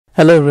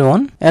Hello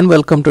everyone and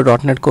welcome to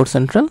 .NET Core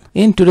Central.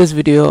 In today's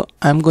video,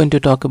 I'm going to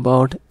talk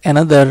about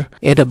another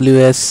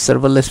AWS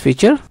serverless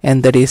feature,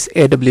 and that is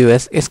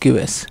AWS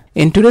Sqs.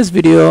 In today's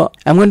video,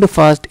 I'm going to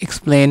first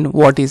explain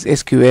what is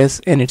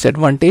Sqs and its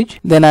advantage.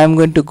 Then I'm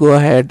going to go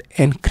ahead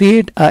and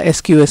create a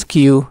Sqs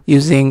queue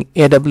using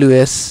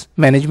AWS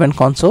Management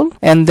Console.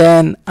 And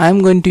then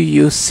I'm going to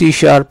use C#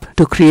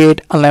 to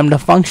create a Lambda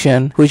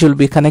function which will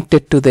be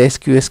connected to the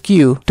Sqs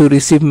queue to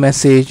receive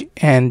message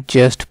and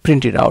just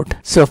print it out.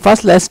 So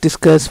first let's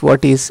discuss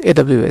what is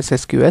AWS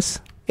Sqs.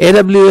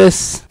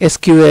 AWS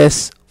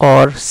Sqs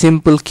or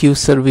Simple Queue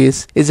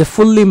Service is a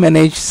fully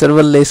managed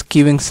serverless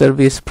queuing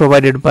service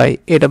provided by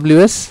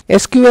AWS.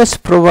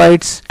 Sqs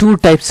provides two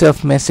types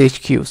of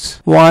message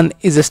queues. One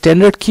is a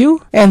standard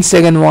queue and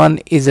second one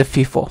is a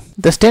FIFO.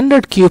 The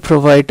standard queue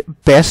provides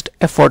best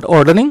effort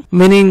ordering,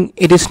 meaning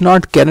it is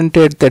not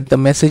guaranteed that the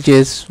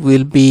messages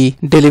will be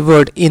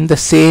delivered in the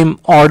same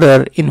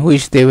order in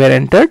which they were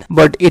entered,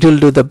 but it will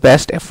do the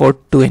best effort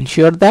to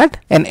ensure that,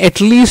 and at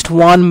least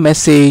one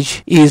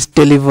message is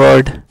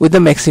delivered with the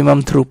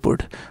maximum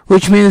throughput,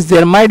 which means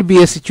there might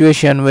be a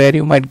situation where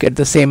you might get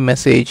the same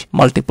message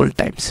multiple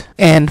times.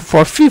 And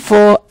for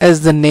FIFO,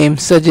 as the name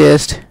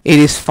suggests, it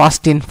is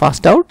fast in,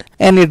 fast out,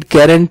 and it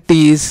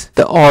guarantees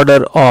the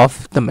order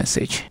of the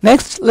message.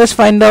 Next, let's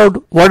find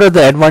out what are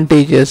the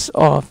advantages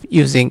of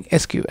using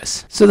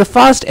Sqs. So the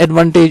first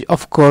advantage,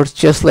 of course,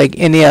 just like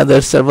any other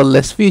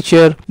serverless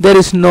feature, there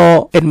is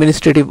no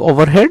administrative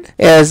overhead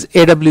as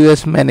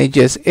AWS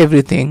manages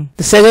everything.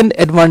 The second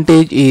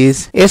advantage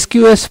is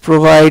Sqs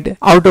provide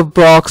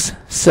out-of-box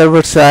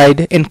server-side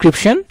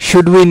encryption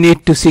should we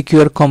need to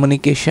secure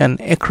communication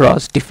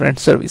across different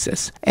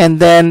services.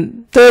 And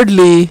then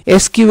thirdly,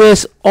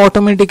 Sqs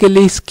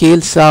automatically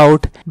scales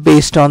out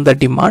based on the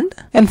demand.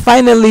 And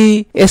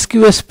finally,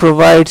 Sqs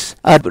provides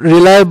a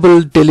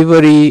reliable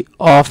delivery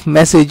of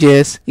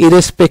messages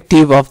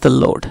irrespective of the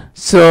load.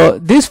 So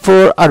these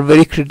four are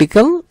very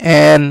critical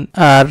and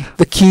are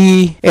the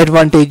key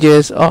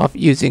advantages of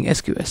using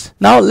Sqs.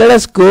 Now let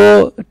us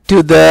go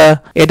to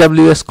the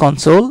AWS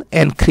console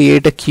and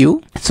create a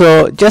queue.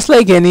 So just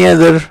like any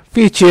other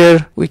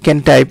feature, we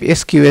can type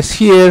Sqs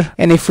here,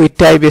 and if we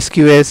type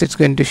Sqs, it's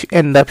going to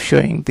end up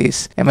showing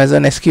this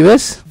Amazon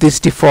Sqs, this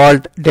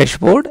default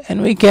dashboard,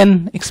 and we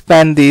can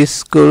expand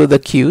this, go to the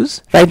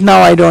queues. Right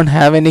now I don't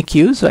have any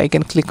queue, so I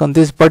can click on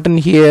this button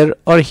here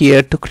or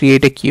here to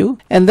create a queue.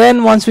 And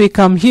then once we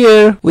come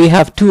here, we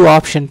have two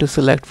options to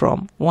select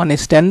from. One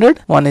is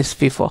standard, one is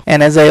FIFO.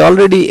 And as I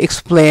already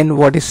explained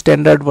what is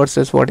standard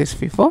versus what is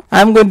FIFO,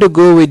 I'm going to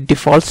go with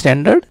default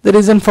standard. The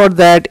reason for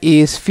that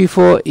is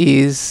FIFO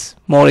is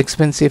more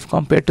expensive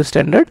compared to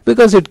standard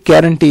because it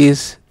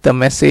guarantees the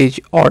message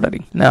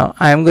ordering. Now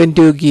I'm going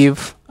to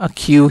give a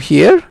queue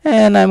here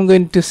and I'm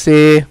going to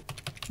say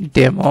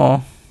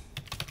demo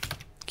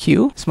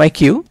queue. It's my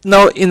queue.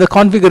 Now in the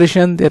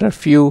configuration, there are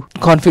few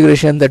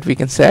configuration that we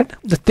can set.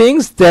 The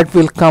things that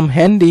will come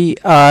handy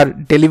are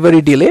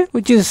delivery delay,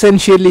 which is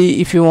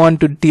essentially if you want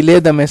to delay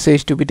the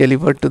message to be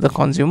delivered to the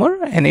consumer,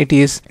 and it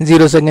is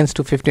 0 seconds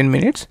to 15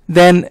 minutes.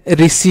 Then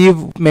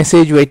receive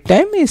message wait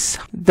time is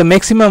the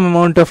maximum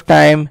amount of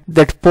time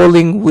that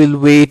polling will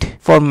wait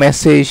for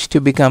message to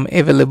become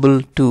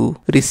available to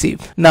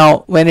receive.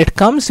 Now when it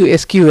comes to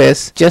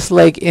Sqs, just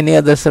like any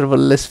other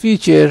serverless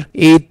feature,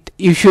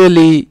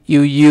 usually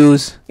you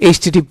use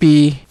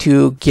HTTP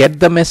to get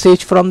the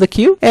message from the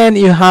queue, and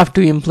you have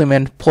to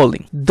implement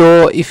polling.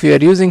 Though if you are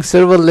using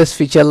serverless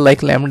feature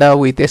like Lambda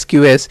with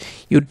Sqs,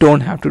 you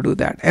don't have to do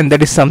that, and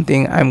that is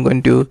something I'm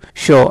going to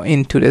show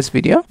in today's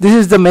video. This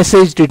is the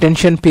message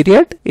retention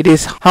period. It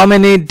is how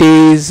many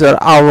days or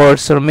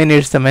hours or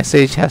minutes the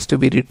message has to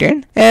be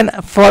retained. And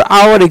for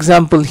our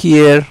example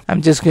here,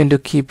 I'm just going to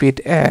keep it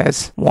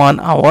as 1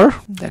 hour.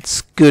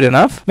 That's good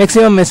enough.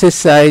 Maximum message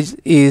size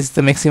is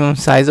the maximum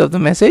size of the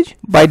message.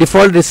 By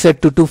default it's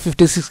set to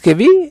 256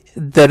 KB.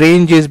 The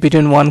range is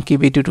between 1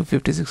 KB to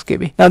 256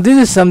 KB. Now this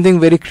is something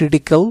very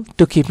critical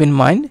to keep in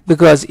mind,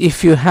 because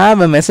if you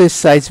have a message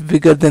size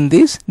bigger than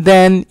this,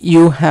 then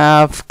you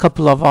have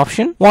couple of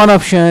options. One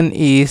option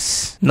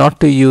is not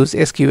to use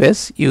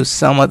Sqs, use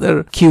some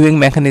other queuing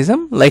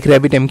mechanism like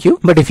RabbitMQ.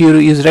 But if you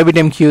use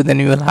RabbitMQ, then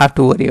you will have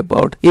to worry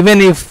about, even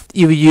if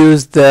you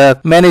use the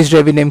managed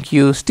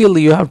RabbitMQ, still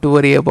you have to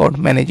worry about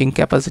managing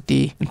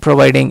capacity and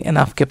providing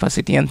enough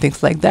capacity and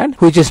things like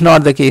that, which is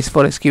not the case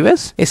for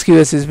Sqs.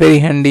 Sqs is very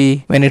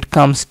handy when it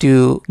comes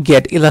to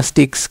get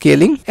elastic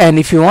scaling. And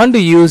if you want to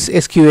use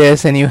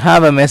Sqs and you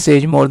have a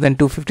message more than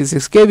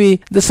 256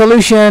 KB, the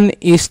solution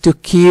is to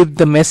keep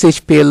the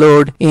message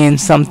payload in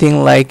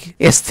something like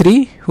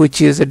S3,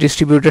 which is a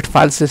distributed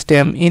file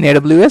system in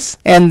AWS,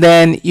 and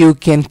then you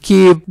can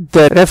keep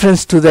the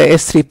reference to the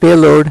S3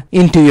 payload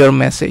into your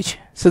message.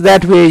 So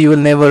that way you will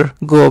never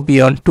go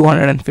beyond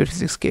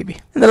 256 KB.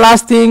 And the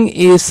last thing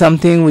is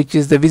something which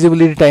is the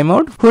visibility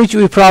timeout, which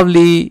we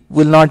probably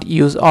will not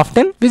use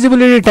often.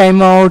 Visibility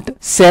timeout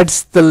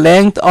sets the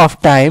length of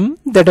time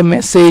that a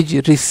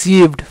message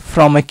received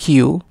from a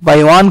queue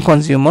by one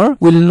consumer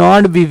will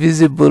not be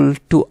visible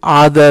to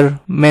other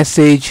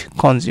message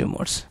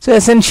consumers. So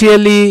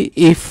essentially,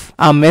 if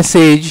a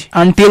message,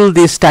 until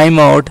this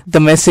timeout, the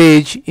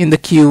message in the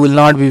queue will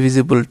not be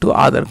visible to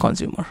other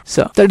consumer.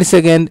 So 30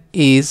 seconds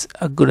is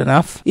good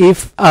enough.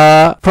 If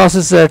a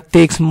processor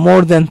takes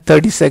more than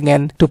 30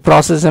 seconds to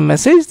process a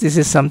message, this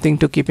is something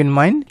to keep in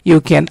mind. You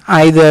can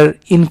either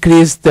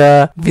increase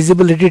the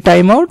visibility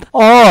timeout,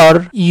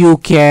 or you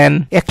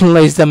can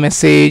acknowledge the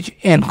message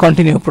and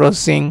continue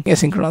processing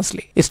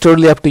asynchronously. It's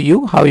totally up to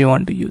you how you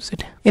want to use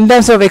it. In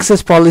terms of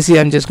access policy,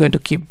 I'm just going to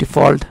keep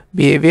default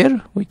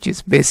behavior, which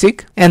is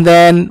basic. And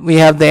then we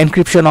have the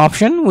encryption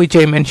option, which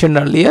I mentioned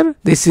earlier.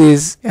 This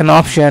is an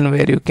option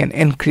where you can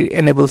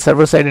enable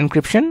server-side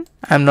encryption.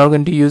 I'm not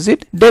going to use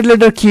it. Dead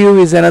letter queue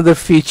is another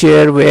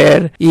feature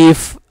where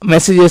if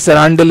messages are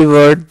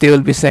undelivered, they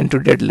will be sent to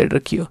dead letter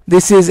queue.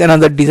 This is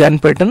another design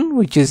pattern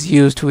which is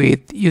used with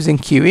using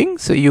queuing,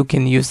 so you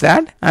can use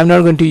that. I'm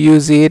not going to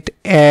use it.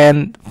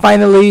 And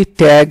finally,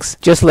 tags.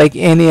 Just like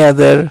any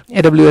other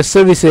AWS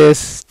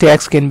services,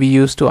 tags can be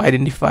used to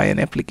identify an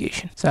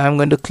application. So I'm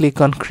going to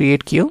click on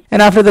create queue,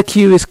 and after the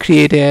queue is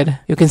created,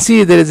 you can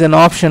see there is an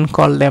option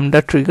called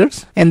Lambda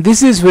triggers, and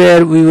this is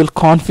where we will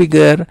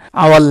configure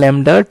our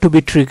Lambda to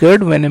be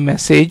triggered when a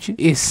message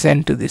is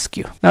sent to this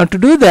queue. Now to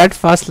do that,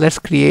 first let's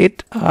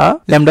create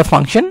a Lambda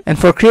function, and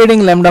for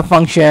creating Lambda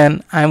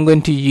function, I'm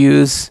going to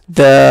use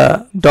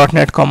the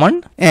 .NET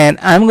command, and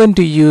I'm going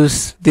to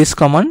use this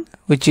command,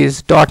 which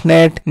is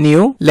 .NET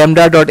new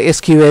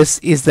lambda.sqs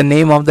is the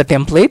name of the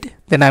template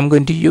that I'm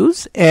going to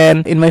use.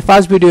 And in my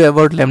first video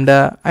about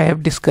Lambda, I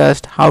have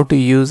discussed how to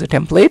use a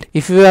template.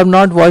 If you have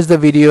not watched the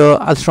video,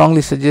 I'll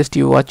strongly suggest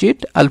you watch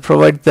it. I'll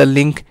provide the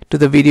link to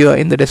the video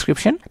in the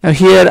description. Now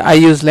here I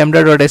use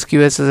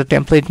lambda.sqs as a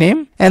template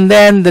name, and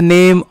then the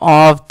name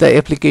of the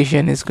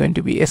application is going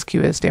to be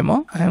SQS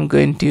demo. I'm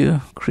going to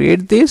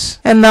create this,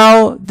 and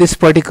now this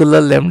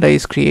particular Lambda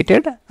is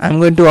created. I'm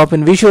going to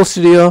open Visual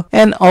Studio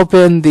and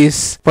open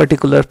this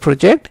particular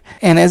project,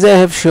 and as I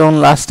have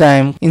shown last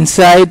time,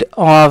 inside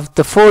of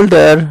the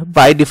folder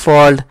by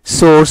default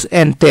source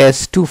and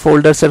test, two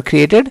folders are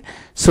created.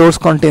 Source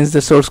contains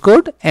the source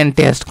code and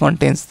test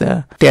contains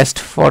the test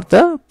for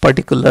the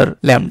particular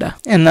Lambda.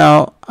 And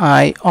now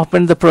I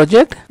open the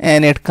project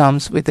and it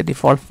comes with a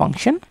default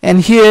function,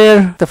 and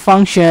here the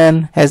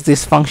function has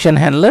this function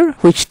handler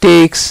which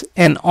takes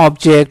an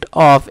object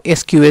of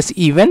SQS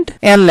event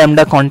and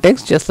Lambda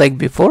context just like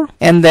before,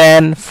 and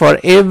then for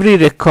every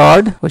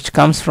record which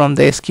comes from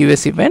the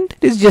SQS event,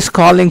 it is just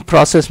calling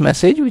process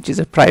message, which is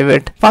a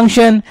private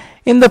function.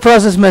 In the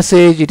process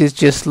message, it is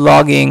just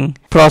logging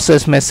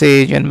process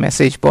message and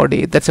message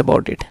body. That's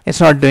about it.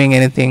 It's not doing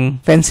anything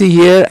fancy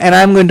here, and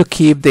I'm going to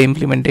keep the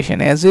implementation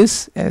as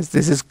is, as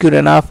this is good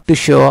enough to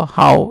show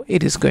how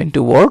it is going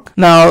to work.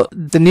 Now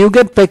the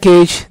NuGet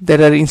package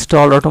that are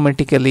installed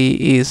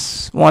automatically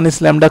is, one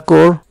is Lambda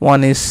core,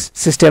 one is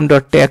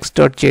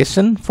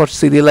system.text.json for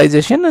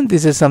serialization, and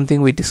this is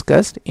something we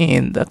discussed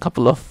in the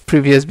couple of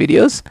previous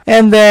videos,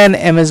 and then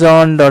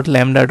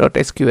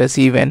amazon.lambda.sqs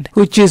event,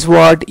 which is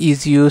what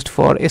is used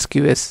for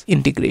SQS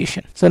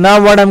integration. So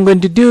now what I'm going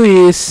to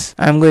do is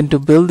I'm going to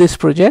build this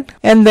project,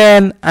 and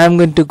then I'm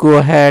going to go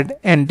ahead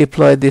and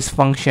deploy this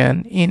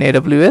function in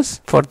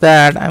AWS. For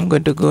that, I'm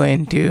going to go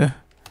into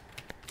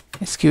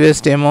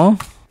SQS demo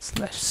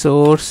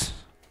 /source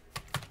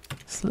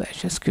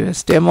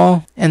 /SQS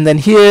demo, and then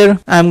here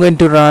I'm going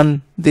to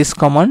run this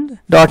command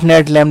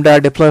 .NET lambda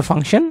deploy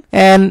function,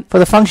 and for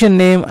the function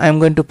name I'm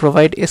going to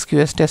provide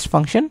SQS test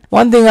function.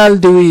 One thing I'll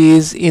do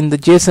is in the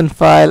JSON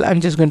file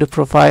I'm just going to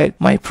provide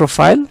my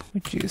profile,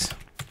 which is,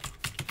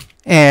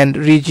 and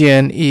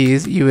region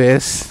is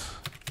US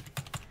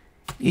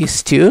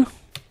East 2.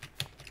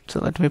 So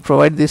let me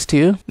provide this to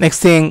you. Next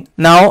thing,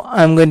 now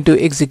I'm going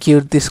to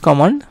execute this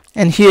command,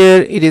 and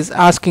here it is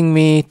asking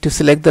me to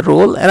select the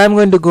role, and I'm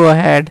going to go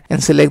ahead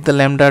and select the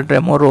Lambda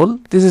demo role.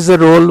 This is a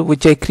role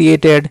which I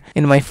created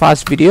in my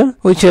first video,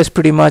 which has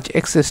pretty much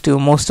access to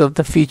most of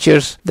the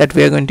features that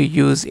we are going to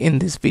use in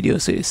this video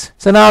series.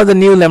 So now the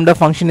new Lambda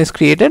function is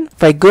created.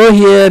 If I go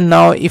here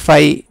now, if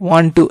I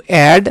want to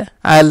add,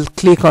 I'll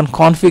click on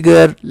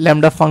configure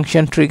Lambda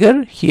function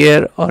trigger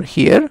here or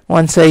here.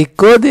 Once I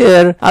go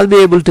there, I'll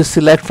be able to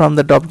select from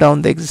the drop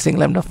down the existing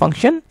Lambda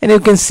function, and you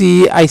can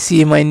see I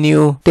see my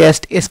new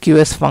test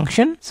SQS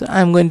function. So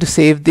I'm going to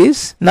save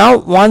this. Now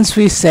once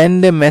we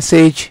send a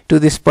message to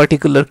this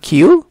particular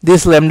queue,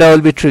 this Lambda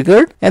will be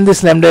triggered, and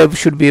this Lambda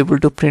should be able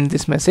to print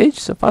this message.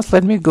 So first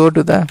let me go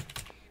to the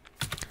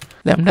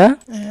Lambda,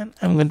 and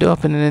I'm going to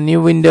open in a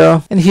new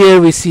window, and here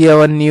we see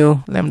our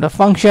new Lambda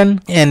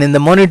function. And in the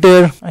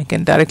monitor I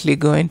can directly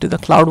go into the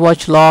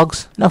CloudWatch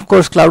logs, and of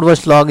course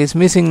CloudWatch log is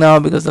missing now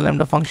because the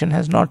Lambda function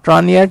has not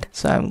run yet,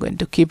 so I'm going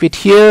to keep it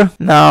here.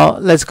 Now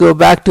let's go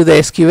back to the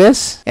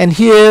Sqs, and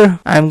here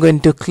I'm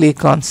going to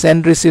click on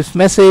send receives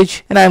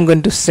message, and I'm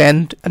going to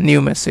send a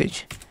new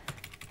message,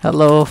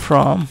 hello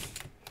from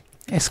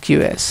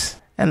Sqs,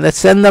 and let's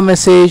send the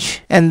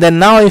message. And then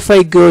now if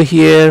I go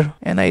here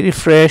and I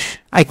refresh,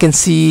 I can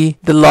see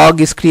the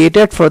log is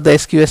created for the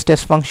Sqs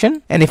test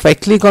function, and if I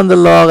click on the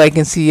log I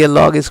can see a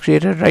log is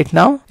created right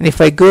now. And if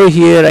I go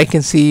here I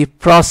can see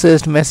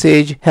processed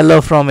message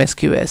hello from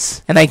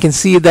Sqs, and I can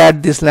see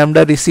that this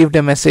Lambda received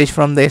a message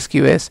from the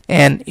Sqs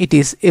and it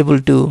is able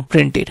to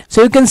print it.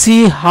 So you can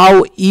see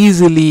how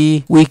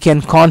easily we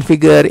can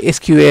configure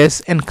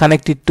Sqs and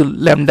connect it to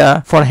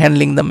Lambda for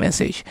handling the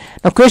message.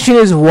 Now question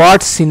is,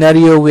 what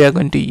scenario we are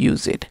going to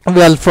use it?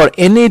 Well, for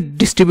any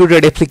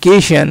distributed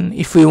application,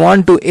 if we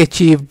want to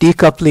achieve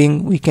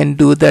decoupling, we can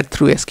do that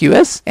through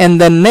Sqs. And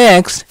then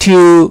next,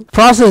 to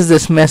process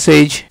this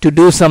message to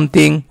do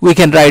something, we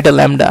can write a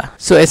Lambda.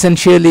 So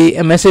essentially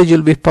a message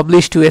will be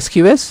published to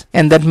Sqs,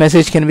 and that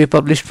message can be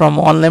published from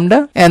one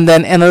Lambda, and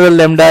then another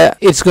Lambda,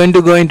 it's going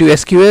to go into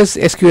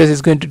Sqs. Sqs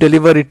is going to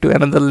deliver it to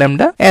another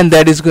Lambda, and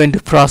that is going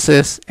to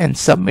process and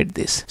submit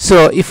this.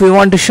 So if we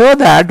want to show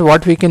that,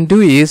 what we can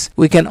do is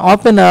we can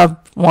open up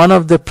one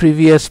of the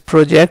previous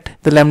project,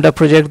 the Lambda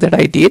project that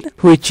I did,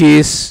 which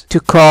is to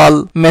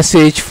call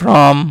message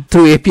from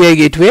through API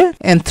gateway,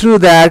 and through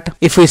that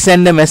if we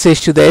send a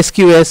message to the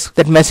Sqs,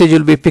 that message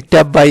will be picked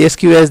up by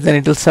Sqs, then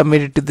it will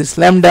submit it to this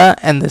Lambda,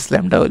 and this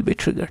Lambda will be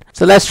triggered.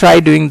 So let's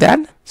try doing that.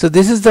 So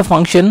this is the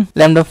function,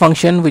 Lambda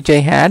function, which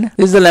I had.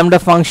 This is the Lambda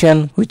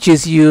function which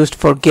is used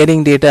for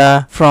getting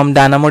data from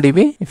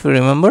DynamoDB, if you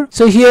remember.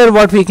 So here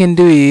what we can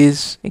do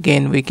is,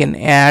 again, we can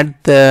add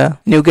the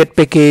NuGet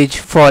package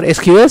for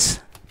Sqs,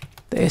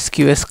 the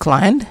Sqs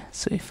client.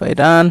 So if I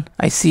run,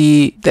 I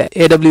see the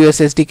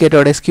AWS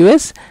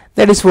SDK.sqs.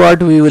 That is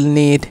what we will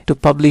need to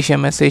publish a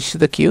message to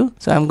the queue.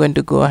 So I'm going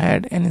to go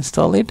ahead and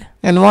install it.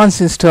 And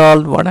once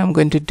installed, what I'm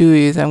going to do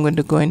is I'm going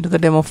to go into the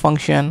demo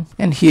function,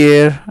 and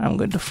here I'm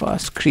going to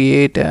first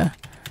create a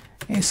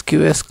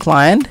Sqs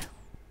client.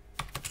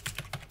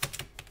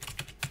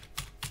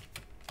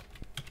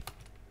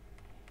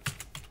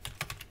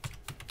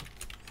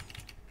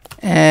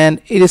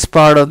 And it is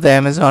part of the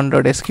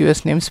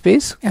Amazon.sqs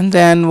namespace. And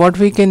then what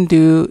we can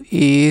do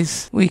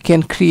is we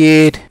can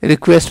create a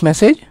request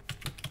message.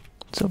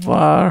 So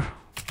var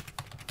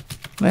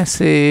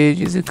message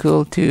is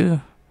equal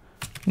to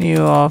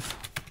new of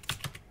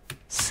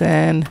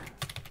send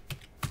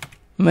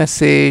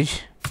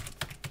message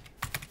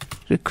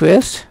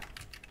request,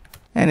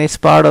 and it's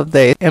part of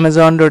the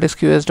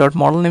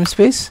Amazon.sqs.model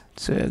namespace.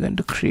 So we're going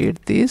to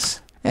create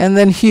this. And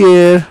then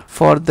here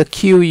for the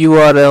queue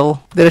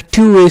URL, there are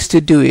two ways to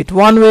do it.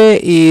 One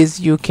way is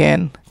you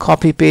can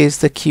copy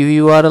paste the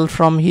queue URL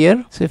from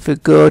here. So if you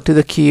go to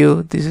the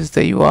queue, this is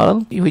the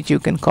URL which you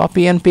can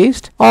copy and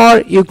paste,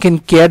 or you can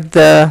get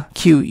the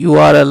queue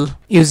URL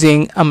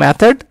using a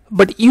method.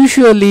 But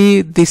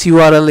usually this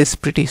URL is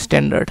pretty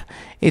standard.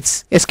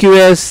 It's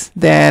Sqs,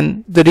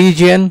 then the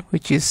region,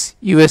 which is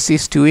US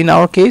East 2 in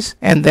our case,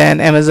 and then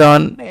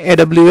Amazon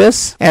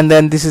AWS, and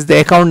then this is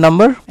the account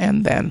number,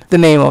 and then the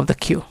name of the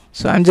queue.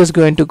 So I'm just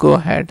going to go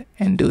ahead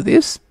and do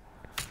this.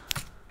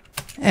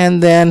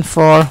 And then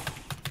for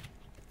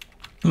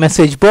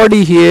message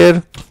body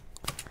here,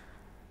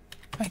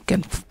 I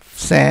can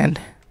send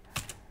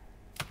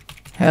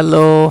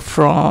hello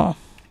from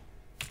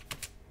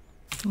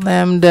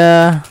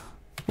Lambda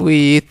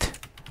with,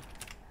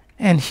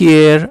 and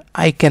here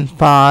I can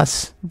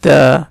pass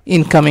the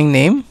incoming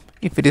name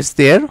if it is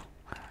there,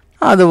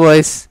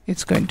 otherwise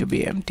it's going to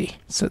be empty.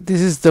 So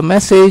this is the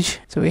message.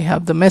 So we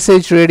have the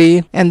message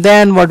ready, and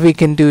then what we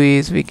can do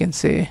is we can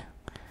say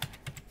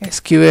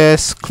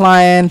Sqs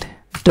client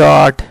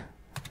dot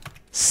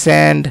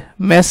send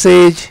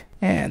message,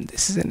 and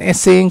this is an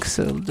async,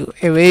 so we'll do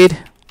await,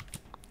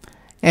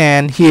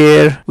 and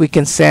here we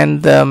can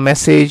send the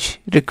message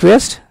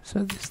request.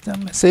 So this is the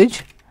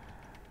message,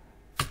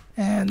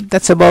 and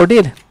that's about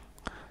it.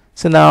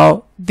 So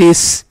now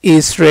this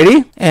is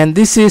ready, and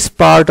this is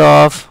part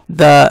of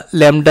the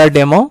Lambda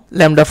demo,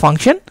 Lambda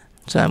function.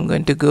 So I'm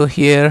going to go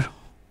here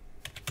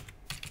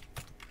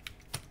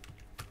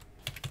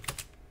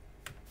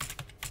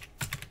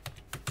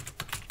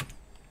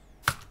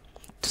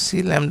to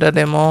see Lambda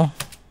demo,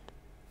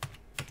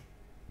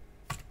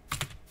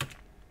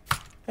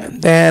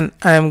 and then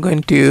I'm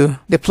going to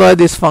deploy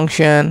this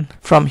function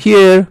from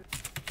here.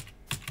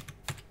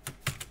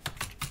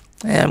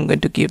 I'm going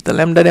to give the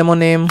Lambda demo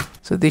name.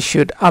 So this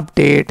should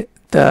update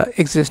the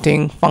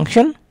existing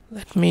function.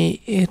 Let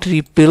me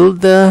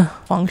rebuild the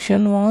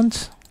function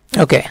once.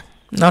 Okay,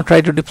 now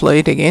try to deploy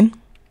it again.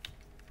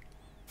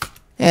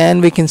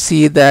 And we can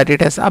see that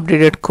it has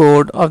updated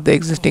code of the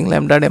existing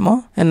Lambda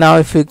demo. And now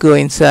if we go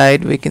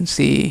inside, we can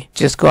see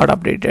just got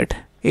updated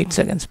 8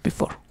 seconds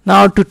before.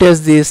 Now to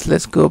test this,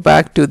 let's go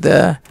back to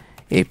the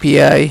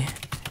API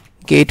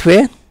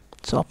gateway.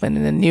 So open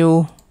in a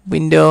new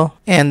window,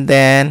 and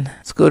then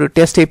let's go to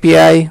test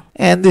API,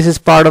 and this is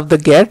part of the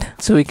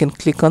get, so we can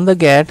click on the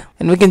get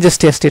and we can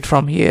just test it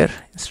from here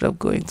instead of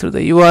going through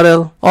the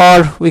URL,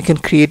 or we can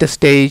create a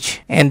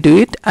stage and do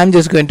it. I'm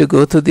just going to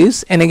go through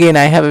this, and again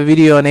I have a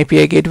video on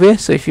API gateway,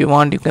 so if you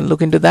want you can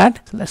look into that.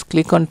 So let's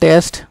click on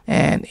test,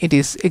 and it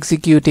is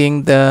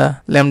executing the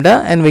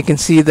Lambda, and we can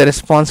see the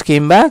response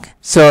came back.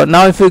 So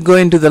now if we go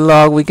into the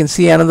log, we can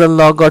see another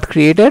log got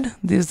created.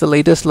 This is the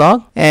latest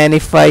log, and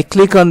if I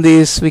click on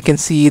this, we can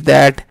see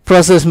that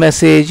process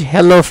message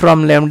hello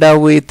from Lambda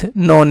with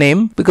no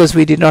name, because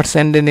we did not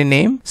send any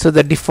name, so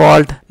the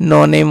default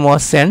no name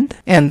was sent,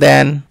 and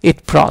then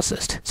it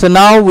processed. So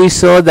now we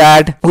saw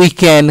that we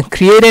can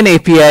create an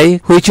API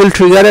which will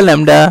trigger a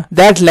Lambda.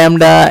 That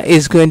Lambda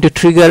is going to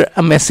trigger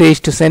a message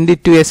to send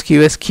it to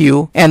Sqs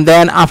queue, and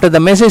then after the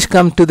message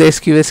comes to the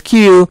Sqs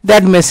queue,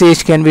 that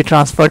message can be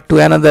transferred to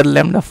another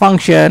Lambda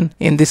function,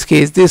 in this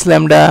case this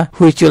Lambda,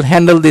 which will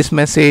handle this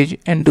message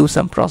and do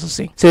some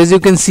processing. So as you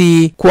can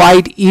see,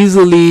 quite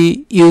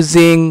easily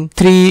using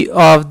 3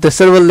 of the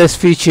serverless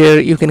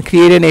feature, you can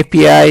create an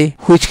API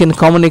which can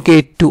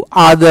communicate to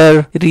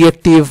other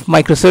reactive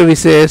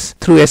microservices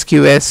through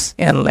Sqs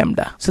and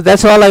Lambda. So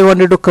that's all I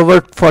wanted to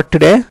cover for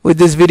today. With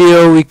this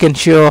video, we can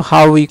show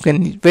how we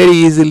can very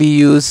easily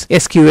use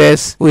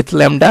Sqs with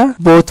Lambda,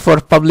 both for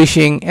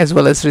publishing as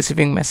well as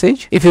receiving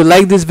message. If you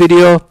like this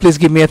video, please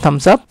give me a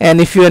thumbs up,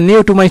 and if you are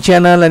new to my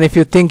channel and if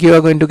you think you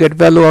are going to get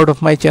value out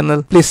of my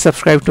channel, please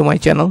subscribe to my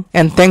channel,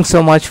 and thanks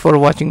so much for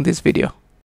watching this video.